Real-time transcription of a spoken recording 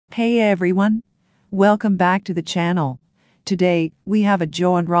Hey everyone! Welcome back to the channel. Today, we have a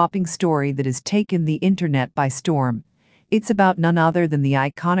jaw-dropping story that has taken the internet by storm. It's about none other than the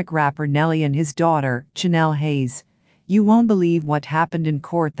iconic rapper Nelly and his daughter, Chanelle Haynes. You won't believe what happened in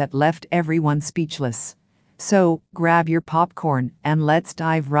court that left everyone speechless. So, grab your popcorn and let's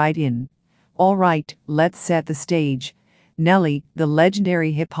dive right in. Alright, let's set the stage. Nelly, the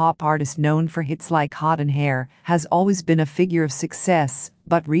legendary hip-hop artist known for hits like Hot and Hair, has always been a figure of success,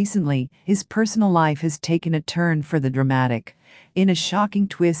 but recently, his personal life has taken a turn for the dramatic. In a shocking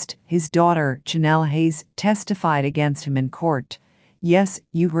twist, his daughter, Chanelle Haynes, testified against him in court. Yes,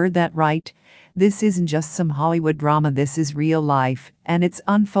 you heard that right. This isn't just some Hollywood drama, this is real life, and it's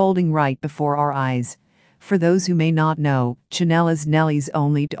unfolding right before our eyes. For those who may not know, Chanelle is Nelly's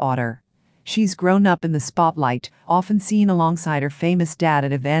only daughter. She's grown up in the spotlight, often seen alongside her famous dad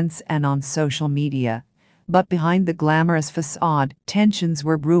at events and on social media. But behind the glamorous facade, tensions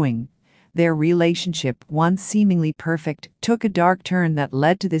were brewing. Their relationship, once seemingly perfect, took a dark turn that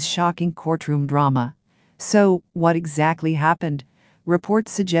led to this shocking courtroom drama. So, what exactly happened?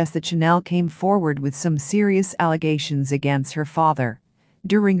 Reports suggest that Chanelle came forward with some serious allegations against her father.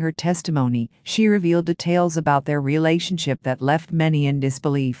 During her testimony, she revealed details about their relationship that left many in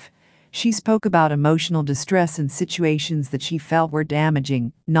disbelief. She spoke about emotional distress and situations that she felt were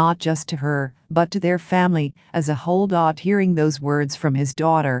damaging, not just to her, but to their family as a whole. Hearing those words from his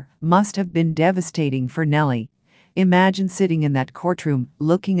daughter must have been devastating for Nelly. Imagine sitting in that courtroom,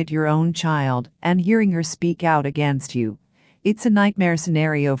 looking at your own child, and hearing her speak out against you. It's a nightmare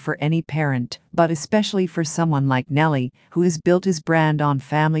scenario for any parent, but especially for someone like Nelly, who has built his brand on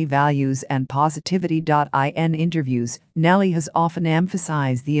family values and positivity. In interviews, Nelly has often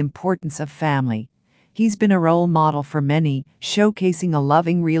emphasized the importance of family. He's been a role model for many, showcasing a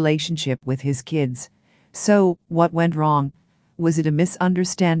loving relationship with his kids. So, what went wrong? Was it a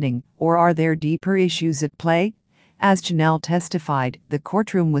misunderstanding, or are there deeper issues at play? As Chanelle testified, the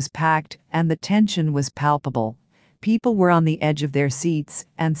courtroom was packed, and the tension was palpable. People were on the edge of their seats,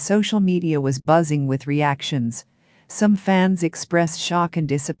 and social media was buzzing with reactions. Some fans expressed shock and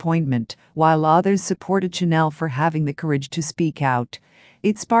disappointment, while others supported Chanelle for having the courage to speak out.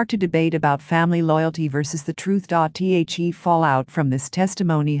 It sparked a debate about family loyalty versus the truth. The fallout from this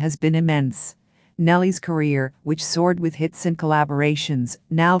testimony has been immense. Nelly's career, which soared with hits and collaborations,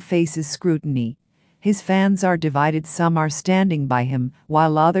 now faces scrutiny. His fans are divided, some are standing by him,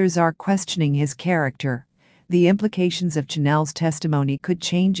 while others are questioning his character. The implications of Chanelle's testimony could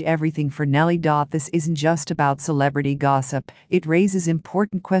change everything for Nelly. This isn't just about celebrity gossip, it raises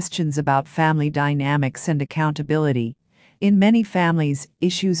important questions about family dynamics and accountability. In many families,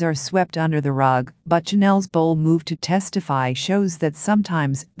 issues are swept under the rug, but Chanelle's bold move to testify shows that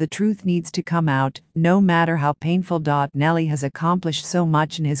sometimes the truth needs to come out, no matter how painful. Nelly has accomplished so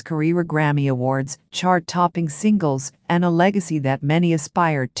much in his career: Grammy Awards, chart-topping singles, and a legacy that many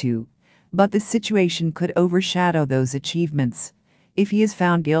aspired to. But this situation could overshadow those achievements. If he is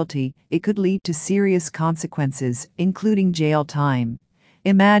found guilty, it could lead to serious consequences, including jail time.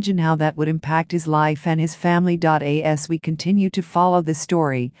 Imagine how that would impact his life and his family. As we continue to follow this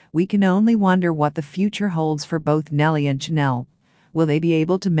story, we can only wonder what the future holds for both Nelly and Chanelle. Will they be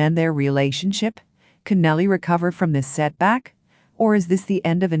able to mend their relationship? Can Nelly recover from this setback? Or is this the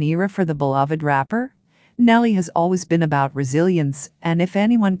end of an era for the beloved rapper? Nelly has always been about resilience, and if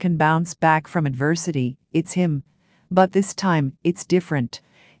anyone can bounce back from adversity, it's him. But this time, it's different.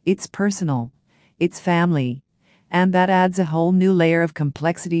 It's personal. It's family. And that adds a whole new layer of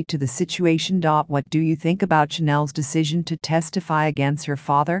complexity to the situation. What do you think about Chanelle's decision to testify against her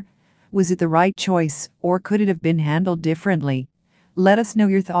father? Was it the right choice, or could it have been handled differently? Let us know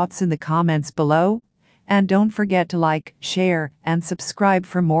your thoughts in the comments below. And don't forget to like, share, and subscribe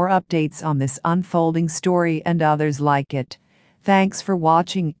for more updates on this unfolding story and others like it. Thanks for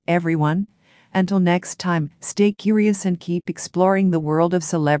watching, everyone. Until next time, stay curious and keep exploring the world of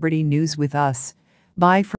celebrity news with us. Bye.